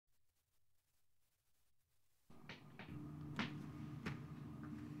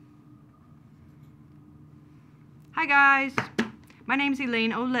Hi guys, my name's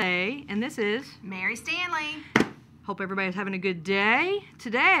Elaine Olay and this is Mary Stanley. Hope everybody's having a good day.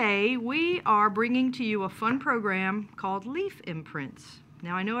 Today we are bringing to you a fun program called Leaf Imprints.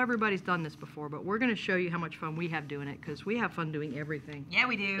 Now I know everybody's done this before, but we're going to show you how much fun we have doing it because we have fun doing everything. Yeah,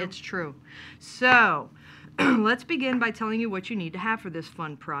 we do. It's true. So let's begin by telling you what you need to have for this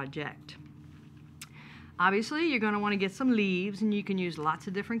fun project. Obviously, you're going to want to get some leaves, and you can use lots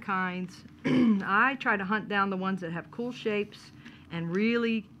of different kinds. I try to hunt down the ones that have cool shapes and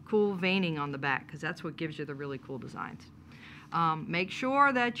really cool veining on the back, because that's what gives you the really cool designs. Make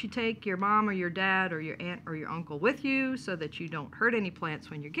sure that you take your mom or your dad or your aunt or your uncle with you so that you don't hurt any plants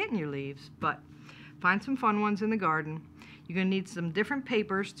when you're getting your leaves, but find some fun ones in the garden. You're going to need some different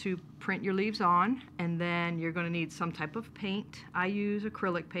papers to print your leaves on, and then you're going to need some type of paint. I use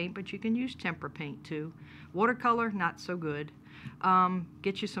acrylic paint, but you can use tempera paint too. Watercolor, not so good.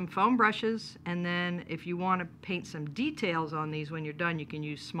 Get you some foam brushes, and then if you want to paint some details on these when you're done, you can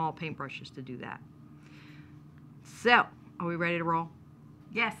use small paint brushes to do that. So, are we ready to roll?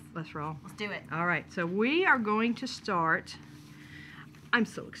 Yes. Let's roll. Let's do it. All right, so we are going to start. I'm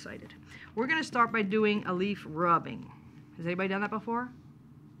so excited. We're going to start by doing a leaf rubbing. Has anybody done that before?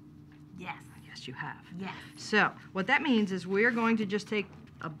 Yes. Yes, you have. Yes. So what that means is we're going to just take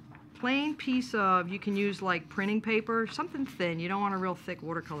a plain piece of, you can use like printing paper, something thin. You don't want a real thick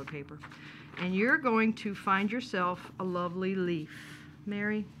watercolor paper. And you're going to find yourself a lovely leaf.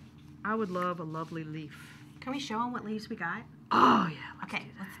 Mary, I would love a lovely leaf. Can we show them what leaves we got? Oh, yeah. Okay,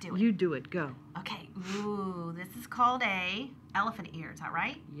 let's do it. You do it. Go. Okay. Ooh, this is called a elephant ear. Is that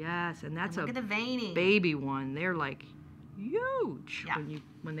right? Yes, and that's Look at the veining. baby one. They're like huge Yeah.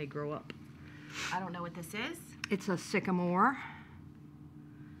 when they grow up. I don't know what this is. It's a sycamore.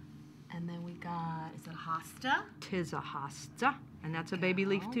 And then we got, is it a hosta? Tis a hosta, and that's a baby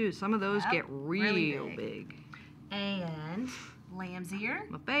leaf too. Some of those Yep, get real really big. And lamb's ear.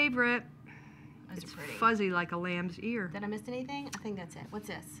 My favorite. Those It's are pretty. fuzzy like a lamb's ear. Did I miss anything? I think that's it. What's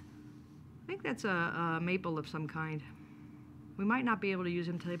this? I think that's a maple of some kind. We might not be able to use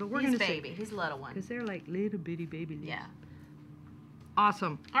him today, but we're going He's to baby. He's a little one. because they're like little bitty baby leaves. Yeah.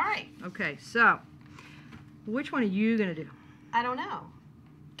 Awesome. All right. Okay, so which one are you going to do? I don't know.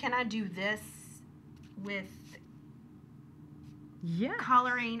 Can I do this with Yeah,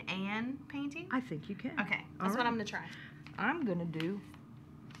 coloring and painting? I think you can. Okay, All that's what right. I'm going to try. I'm going to do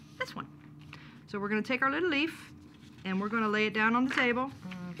this one. So we're going to take our little leaf and we're going to lay it down on the table.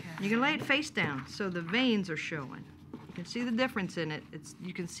 Okay. You're going to lay it face down so the veins are showing. You can see the difference in it.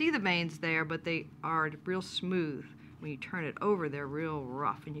 You can see the veins there, but they are real smooth. When you turn it over, they're real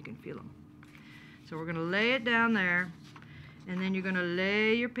rough and you can feel them. So we're going to lay it down there, and then you're going to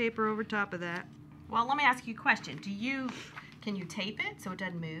lay your paper over top of that. Well, let me ask you a question. Can you tape it so it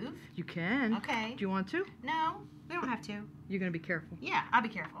doesn't move? You can. Okay. Do you want to? No, we don't have to. You're going to be careful. Yeah, I'll be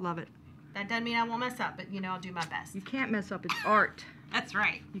careful. Love it. That doesn't mean I won't mess up, but I'll do my best. You can't mess up. It's art. That's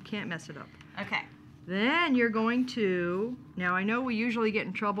right. You can't mess it up. Okay. Then you're going to, now I know we usually get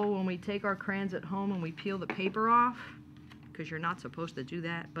in trouble when we take our crayons at home and we peel the paper off, because you're not supposed to do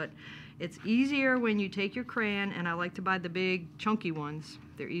that, but it's easier when you take your crayon, and I like to buy the big chunky ones.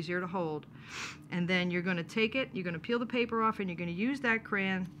 They're easier to hold. And then you're going to take it, you're going to peel the paper off, and you're going to use that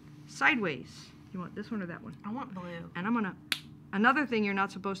crayon sideways. You want this one or that one? I want blue. And I'm going to, another thing you're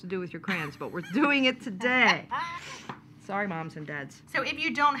not supposed to do with your crayons, but we're doing it today. Sorry, moms and dads. So if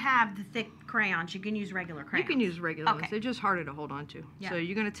you don't have the thick crayons, you can use regular crayons. You can use regular ones. Okay. They're just harder to hold on to. Yeah. So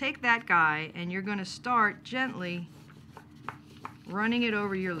you're going to take that guy and you're going to start gently running it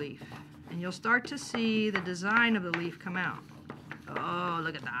over your leaf. And you'll start to see the design of the leaf come out. Oh,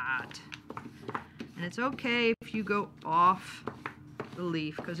 look at that. And it's okay if you go off the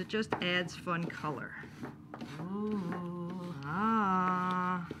leaf because it just adds fun color. Ooh.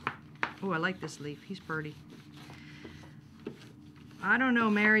 Ah. Oh, I like this leaf. He's pretty. I don't know,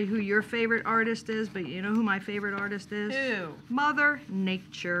 Mary, who your favorite artist is, but you know who my favorite artist is? Who? Mother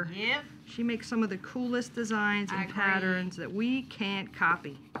Nature. Yep. She makes some of the coolest designs I and agree. patterns that we can't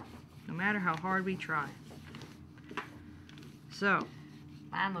copy, no matter how hard we try. So,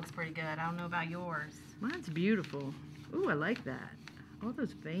 Mine looks pretty good. I don't know about yours. mine's beautiful. Ooh, I like that. All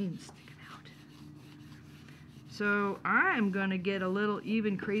those veins sticking out. So, I'm going to get a little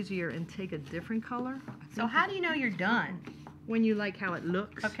even crazier and take a different color. So how do you know you're done? When you like how it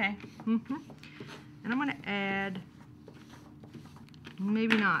looks. Okay. And I'm going to add,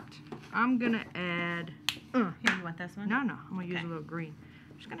 maybe not. I'm going to add, Here, you want this one? no, I'm going to use Okay. a little green.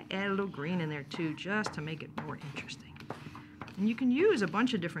 I'm just going to add a little green in there too, just to make it more interesting. And you can use a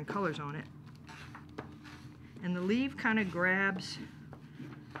bunch of different colors on it. And the leaf kind of grabs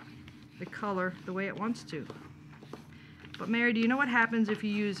the color the way it wants to. But Mary, do you know what happens if you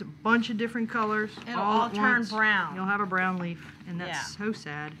use a bunch of different colors It'll all all at turn once? brown. You'll have a brown leaf, and that's Yeah. so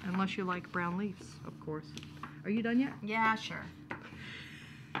sad, unless you like brown leaves, of course. Are you done yet? Yeah, sure.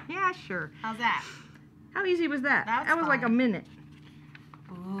 Yeah, sure. How's that? How easy was that? That was That was like a fine. minute.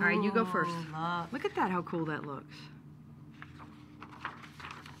 Ooh, All right, you go first. Look. Look at that, how cool that looks.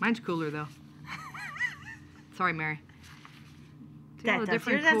 Mine's cooler, though. Sorry, Mary. See all the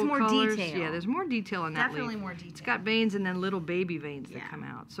different that's cool more colors? detail. Yeah, there's more detail in that Definitely leaf. more detail. It's got veins and then little baby veins that Yeah. come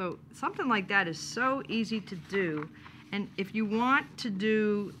out. So something like that is so easy to do. And if you want to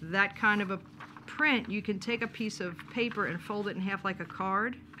do that kind of a print, you can take a piece of paper and fold it in half like a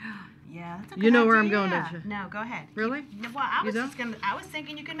card. Yeah, that's a good You know where I'm idea. going, don't you? No, go ahead. Really? Well, I was You just gonna. I was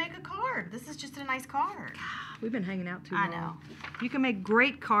thinking you could make a card. This is just a nice card. We've been hanging out too I long. know. You can make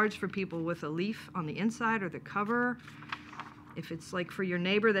great cards for people with a leaf on the inside or the cover. If it's like for your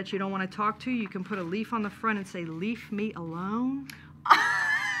neighbor that you don't want to talk to, you can put a leaf on the front and say, "Leave me alone."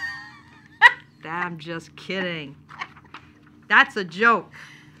 I'm just kidding. That's a joke.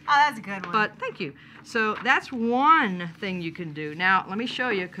 Oh, that's a good one. But thank you. So that's one thing you can do. Now, let me show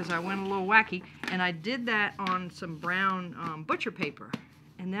you, because I went a little wacky, and I did that on some brown butcher paper.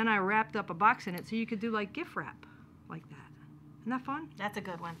 And then I wrapped up a box in it so you could do like gift wrap, like that. Isn't that fun? That's a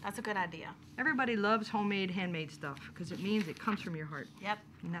good one. That's a good idea. Everybody loves homemade, handmade stuff, because it means it comes from your heart. Yep.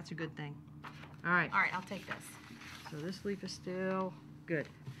 And that's a good thing. All right. All right, I'll take this. So this leaf is still good.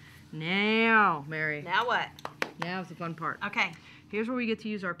 Now, Mary, Now what? now's the fun part. Okay. Here's where we get to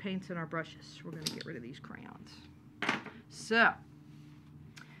use our paints and our brushes. We're going to get rid of these crayons. So,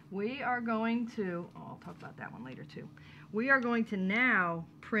 we are going to, I'll talk about that one later too. We are going to now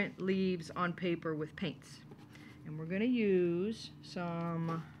print leaves on paper with paints. And we're going to use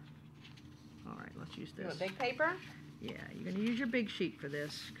some, all right, let's use You this. want big paper? Yeah, you're going to use your big sheet for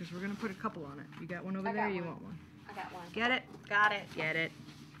this, because we're going to put a couple on it. You got one over I there? got You one. want one? I got one. Get it? Got it. Get it.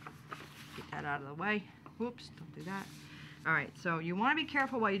 Get that out of the way. Whoops, don't do that. All right, so you want to be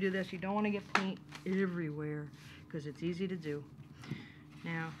careful while you do this. You don't want to get paint everywhere, because it's easy to do.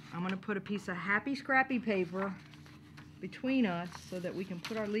 Now, I'm going to put a piece of happy scrappy paper between us so that we can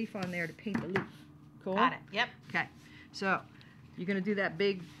put our leaf on there to paint the leaf. Cool? Got it. Yep. Okay, so you're going to do that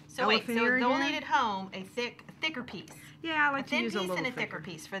big So wait, elephant so ear they'll again? need at home a thicker piece. Yeah, I A like to thin use piece a little and a thicker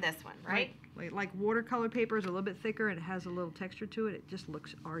piece for this one, right? Like watercolor paper is a little bit thicker and it has a little texture to it. It just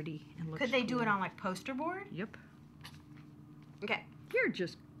looks arty and looks Could they do cool. it on like poster board? Yep. Okay. You're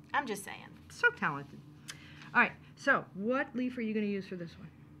just I'm just saying. so talented. All right, so what leaf are you going to use for this one?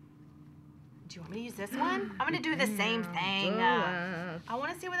 Do you want me to use this one? I'm going to do the same thing. I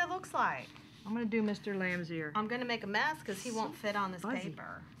want to see what it looks like. I'm going to do Mr. Lamb's ear. I'm going to make a mess because he So won't fit on this fuzzy.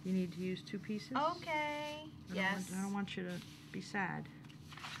 paper. You need to use 2 pieces. Okay. I Yes. don't want you to be sad.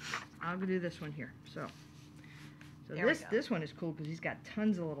 I'll do this one here. So There we go. this one is cool because he's got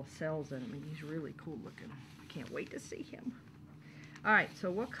tons of little cells in him and he's really cool looking. I can't wait to see him. All right,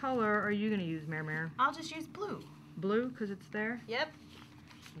 so what color are you going to use, Mary? I'll just use blue. Blue, because it's there? Yep.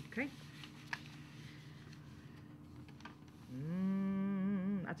 Okay.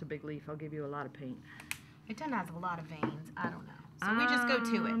 That's a big leaf. I'll give you a lot of paint. It doesn't have a lot of veins. I don't know. So we just go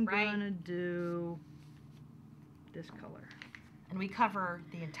to I'm it, right? gonna do this color. And we cover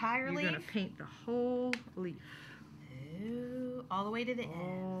the entire You're leaf. gonna paint the whole leaf. Ooh, all the way to the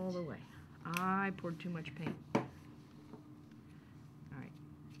end. All the way. I poured too much paint. All right,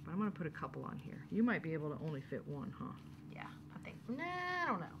 but I'm gonna put a couple on here. You might be able to only fit one, huh? Yeah, I think. Nah, I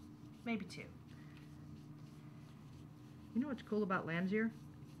don't know. Maybe 2. You know what's cool about lamb's ear?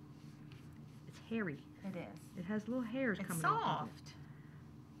 It's hairy. It is. It has little hairs It's coming off of it. soft.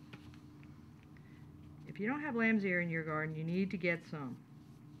 If you don't have lamb's ear in your garden, you need to get some.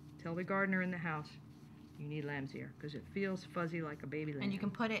 Tell the gardener in the house you need lamb's ear because it feels fuzzy like a baby lamb. And you can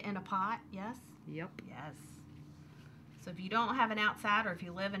put it in a pot, yes? Yep. Yes. So if you don't have an outside or if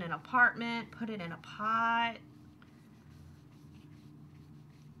you live in an apartment, put it in a pot.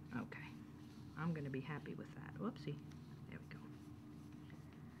 Okay. I'm going to be happy with that. Whoopsie. There we go.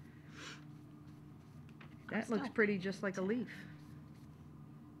 That looks still- pretty just like a leaf.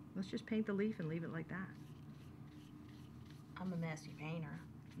 Let's just paint the leaf and leave it like that. I'm a messy painter.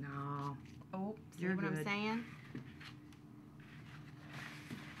 No. Oh, see You're what I'm good. saying?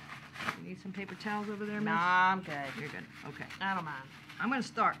 You need some paper towels over there, miss? Nah, I'm good. You're good. Okay. I don't mind. I'm going to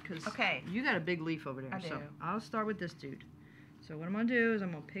start because Okay. you got a big leaf over there. I So do. I'll start with this dude. So what I'm going to do is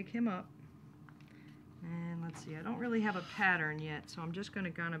I'm going to pick him up. And let's see. I don't really have a pattern yet, so I'm just going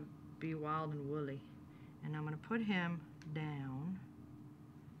to kind of be wild and woolly. And I'm going to put him down.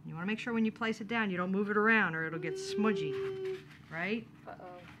 You want to make sure when you place it down, you don't move it around or it'll get smudgy. Right? Uh-oh.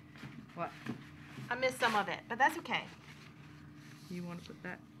 What? I missed some of it, but that's okay. You want to put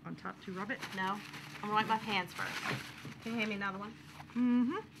that on top to rub it? No. I'm gonna wipe my hands first. Can you hand me another one?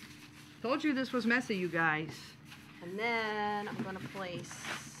 Mm-hmm. Told you this was messy, you guys. And then I'm gonna place.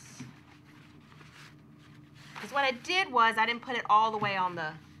 Because what I did was I didn't put it all the way on the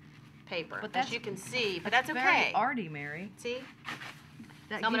paper, But as you can see. But that's very okay. arty, Mary. See?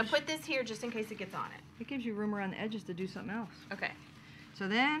 That So I'm gonna put this here just in case it gets on it. It gives you room around the edges to do something else. Okay. So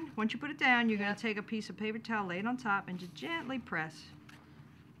then, once you put it down, you're going to take a piece of paper towel, lay it on top, and just gently press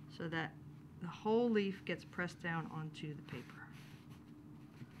so that the whole leaf gets pressed down onto the paper.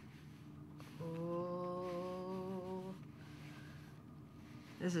 Oh.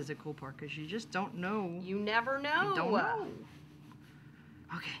 This is the cool part because you just don't know. You never know. You don't know.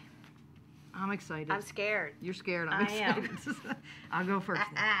 Okay. I'm excited. I'm scared. You're scared. I'm excited. I'll go first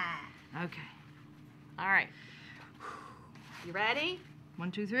then. Okay. All right. You ready? 1,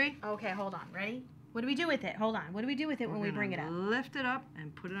 2, 3. Okay, hold on. Ready? What do we do with it? Hold on. What do we do with it when we bring it up? Lift it up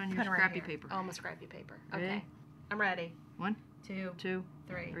and put it on your Put it right scrappy here. paper. Oh, my scrappy paper. Okay. Ready? I'm ready. 1, 2, 2,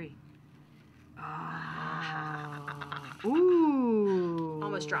 3. 3. Oh. Ooh.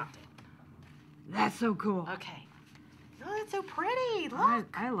 Almost dropped it. That's so cool. Okay. Oh, that's so pretty. Look.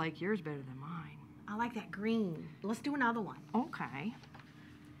 I like yours better than mine. I like that green. Let's do another one. Okay.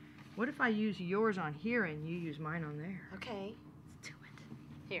 What if I use yours on here and you use mine on there? Okay. Let's do it.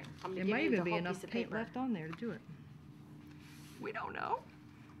 Here, I'm There gonna might give you even the be whole enough piece of paint paper. left on there to do it. We don't know.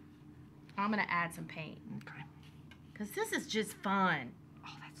 I'm gonna add some paint Okay. because this is just fun.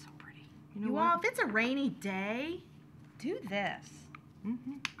 Oh, that's so pretty. You know You what? all, if it's a rainy day, do this.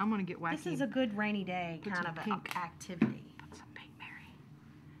 I'm gonna get wacky. This is a good rainy day Put kind some of pink. activity. Put some paint, Mary.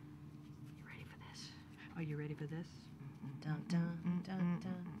 You ready for this? Are you ready for this? Dun, dun, dun,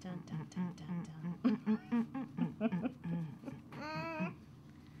 dun, dun, dun, dun, dun, dun.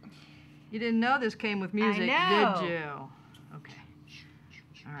 You didn't know this came with music, know. did you? Okay.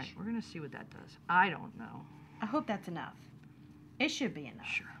 All right, we're gonna see what that does. I don't know. I hope that's enough. It should be enough.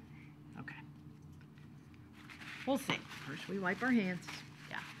 Sure. Okay. We'll see. First, we wipe our hands.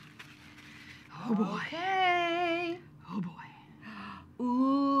 Yeah. Oh boy. Okay. Oh boy.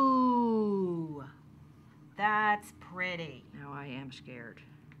 Ooh. That's pretty. Now I am scared.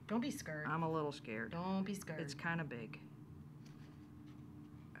 Don't be scared. I'm a little scared. Don't be scared. It's kind of big.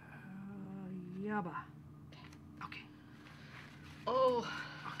 Yabba. Okay. Oh.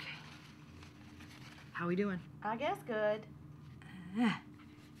 Okay. How we doing? I guess good.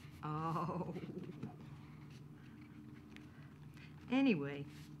 Oh. Anyway,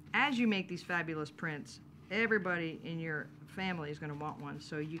 as you make these fabulous prints, everybody in your family is going to want one.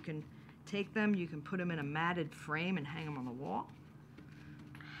 So you can take them, you can put them in a matted frame and hang them on the wall.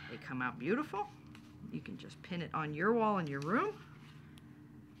 They come out beautiful. You can just pin it on your wall in your room.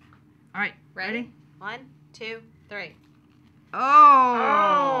 All right, ready? 1, 2, 3.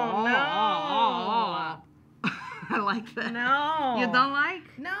 Oh, no. I like that. No. You don't like?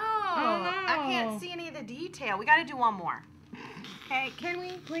 No. Oh, no. I can't see any of the detail. We got to do one more. Okay, can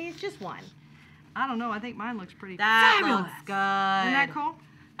we please? Just one. I don't know. I think mine looks pretty That fabulous. looks good. Isn't that cool?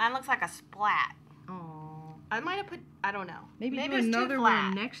 Mine looks like a splat. Oh. I might have put, I don't know. Maybe do it's too another flat.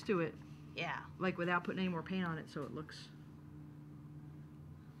 one next to it, Yeah. like without putting any more paint on it, so it looks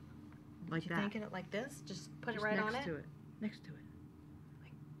like You that. thinking it like this? Just put Just it right next on it? to it. Next to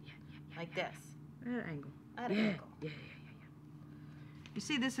it. Like this. At an angle. At an angle. Yeah. You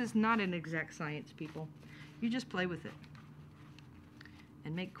see, this is not an exact science, people. You just play with it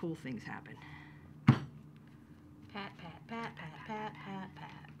and make cool things happen. Pat, pat, pat, pat, pat, pat, pat.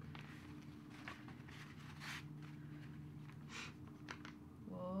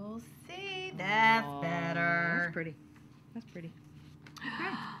 We'll see. That's better. That's pretty. That's pretty. Okay.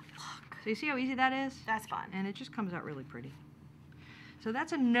 So you see how easy that is? That's fun. And it just comes out really pretty. So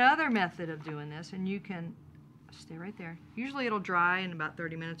that's another method of doing this, and you can stay right there. Usually it'll dry in about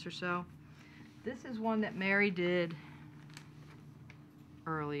 30 minutes or so. This is one that Mary did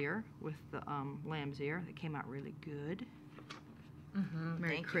earlier with the lamb's ear. That came out really good.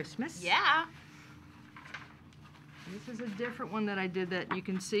 Merry Christmas. Yeah. This is a different one that I did that you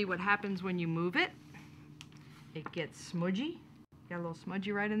can see what happens when you move it. It gets smudgy. Got a little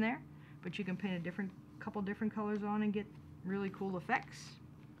smudgy right in there. But you can paint a couple different colors on and get really cool effects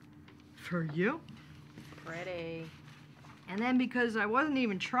for you. Pretty. And then because I wasn't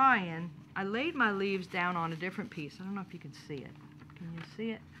even trying, I laid my leaves down on a different piece. I don't know if you can see it. Can you see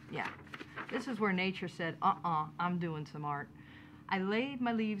it? Yeah. This is where nature said, I'm doing some art. I laid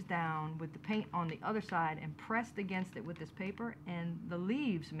my leaves down with the paint on the other side and pressed against it with this paper, and the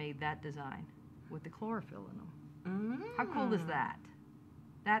leaves made that design with the chlorophyll in them. How cool is that?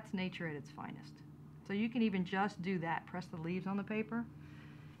 That's nature at its finest. So you can even just do that. Press the leaves on the paper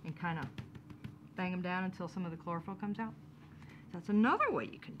and kind of bang them down until some of the chlorophyll comes out. That's another way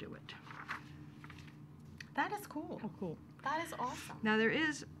you can do it. That is cool. Oh, cool. That is awesome. Now there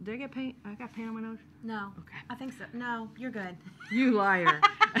is, did I get paint? I got paint on my nose? No. Okay. I think so. No, you're good. You liar.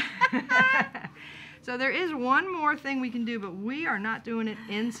 So there is one more thing we can do, but we are not doing it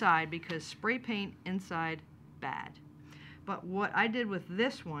inside because spray paint inside, bad. But what I did with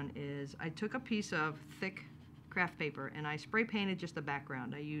this one is I took a piece of thick craft paper and I spray painted just the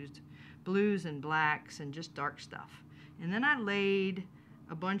background. I used blues and blacks and just dark stuff. And then I laid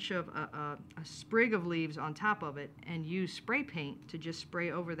a bunch of, a sprig of leaves on top of it and used spray paint to just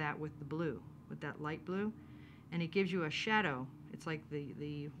spray over that with the blue, with that light blue. And it gives you a shadow. It's like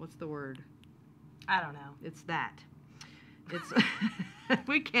the what's the word? I don't know. It's that. It's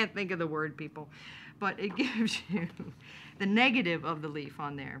we can't think of the word, people, but it gives you the negative of the leaf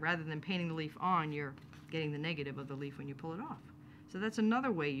on there. Rather than painting the leaf on, you're getting the negative of the leaf when you pull it off. So that's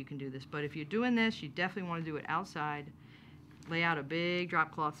another way you can do this. But if you're doing this, you definitely want to do it outside. Lay out a big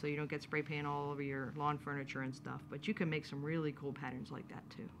drop cloth so you don't get spray paint all over your lawn furniture and stuff. But you can make some really cool patterns like that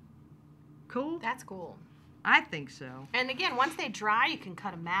too. Cool? That's cool. I think so. And again, once they dry, you can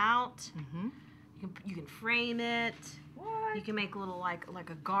cut them out. Mm-hmm. You can frame it. What? You can make a little like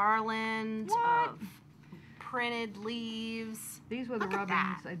a garland What? of printed leaves. These were the Look at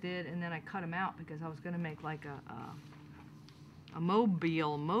rubbings that. I did, and then I cut them out because I was going to make like a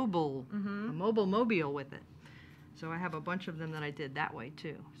mobile with it. So I have a bunch of them that I did that way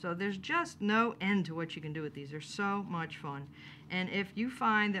too. So there's just no end to what you can do with these. They're so much fun. And if you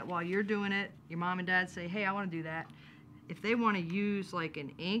find that while you're doing it, your mom and dad say, hey, I want to do that. If they want to use like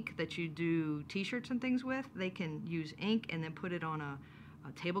an ink that you do t-shirts and things with, they can use ink and then put it on a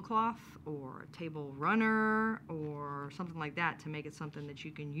tablecloth or a table runner or something like that to make it something that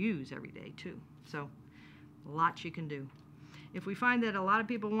you can use every day too. So lots you can do. If we find that a lot of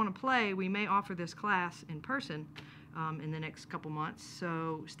people want to play, we may offer this class in person in the next couple months,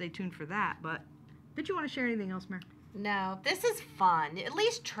 so stay tuned for that. But did you want to share anything else, Mary? No, this is fun. At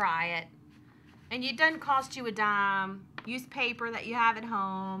least try it. And it doesn't cost you a dime. Use paper that you have at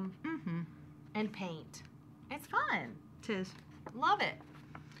home and paint. It's fun. 'Tis. Love it.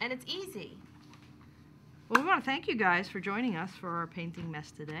 And it's easy. Well, we want to thank you guys for joining us for our painting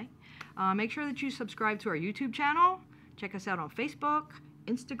mess today. Make sure that you subscribe to our YouTube channel. Check us out on Facebook,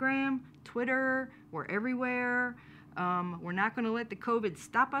 Instagram, Twitter. We're everywhere. We're not going to let the COVID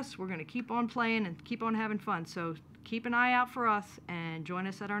stop us. We're going to keep on playing and keep on having fun. So keep an eye out for us and join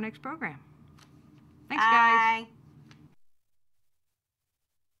us at our next program. Thanks, guys. Bye.